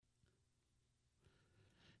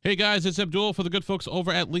Hey guys, it's Abdul for the good folks over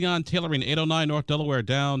at Leon Tailoring, 809 North Delaware,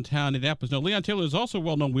 downtown Indianapolis. Now, Leon Tailor is also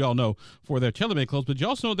well known, we all know, for their tailor-made clothes, but you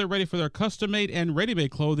also know they're ready for their custom-made and ready-made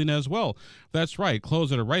clothing as well. That's right, clothes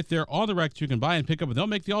that are right there on the rack that you can buy and pick up, and they'll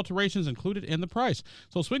make the alterations included in the price.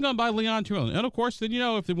 So swing on by Leon Tailoring. And of course, then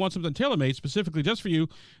if they want something tailor-made specifically just for you,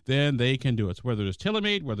 then they can do it. So whether it's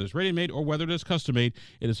tailor-made, whether it's ready-made, or whether it is custom-made,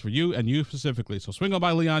 it is for you and you specifically. So swing on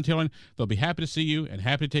by Leon Tailoring. They'll be happy to see you and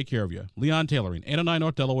happy to take care of you. Leon Tailoring, 809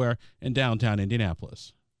 North Delaware, and downtown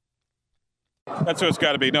Indianapolis. That's what it's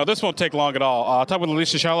got to be. No, this won't take long at all. I'll talk with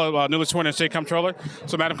Elise Nishalla, newly sworn in State Comptroller.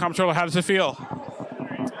 So, Madam Comptroller, how does it feel?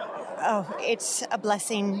 Oh, it's a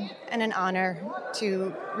blessing and an honor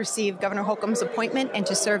to receive Governor Holcomb's appointment and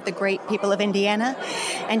to serve the great people of Indiana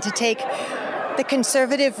and to take the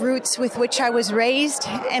conservative roots with which I was raised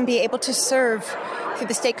and be able to serve through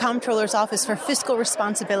the State Comptroller's Office for fiscal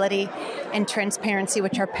responsibility and transparency,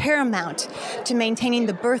 which are paramount to maintaining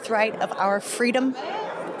the birthright of our freedom.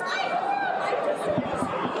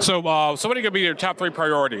 So what are going to be your top three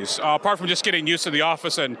priorities, apart from just getting used to the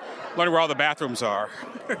office and learning where all the bathrooms are?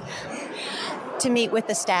 To meet with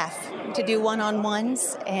the staff, to do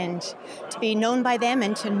one-on-ones, and to be known by them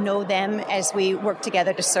and to know them as we work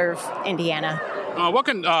together to serve Indiana.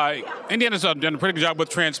 Indiana's done a pretty good job with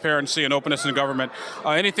transparency and openness in government.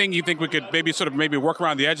 Anything you think we could maybe work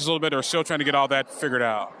around the edges a little bit, or still trying to get all that figured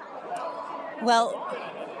out? Well,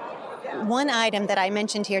 one item that I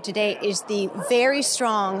mentioned here today is the very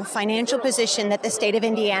strong financial position that the state of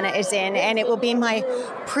Indiana is in, and it will be my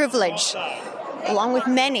privilege, along with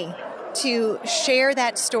many, to share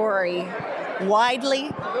that story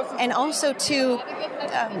widely and also to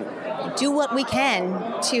do what we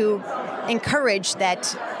can to encourage that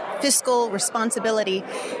fiscal responsibility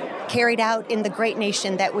carried out in the great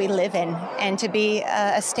nation that we live in, and to be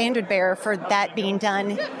a standard bearer for that being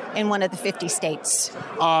done in one of the 50 states.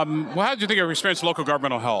 How do you think your experience in local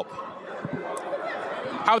government will help?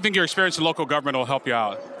 How do you think your experience in local government will help you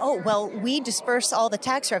out? Oh, well, we disperse all the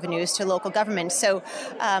tax revenues to local government, so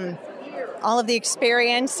all of the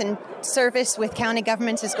experience and service with county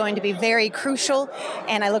governments is going to be very crucial,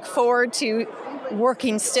 and I look forward to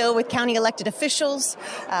working still with county elected officials,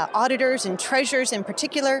 auditors and treasurers in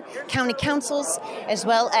particular, county councils, as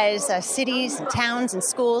well as cities and towns and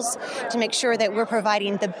schools to make sure that we're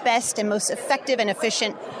providing the best and most effective and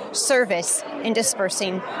efficient service in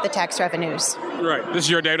dispersing the tax revenues. Right. This is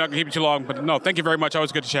your day. I'm not going to keep you too long, but no, thank you very much.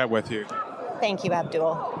 Always good to chat with you. Thank you,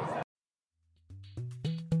 Abdul.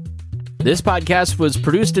 This podcast was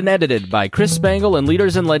produced and edited by Chris Spangle and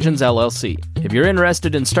Leaders and Legends, LLC. If you're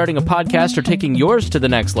interested in starting a podcast or taking yours to the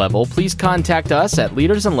next level, please contact us at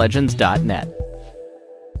leadersandlegends.net.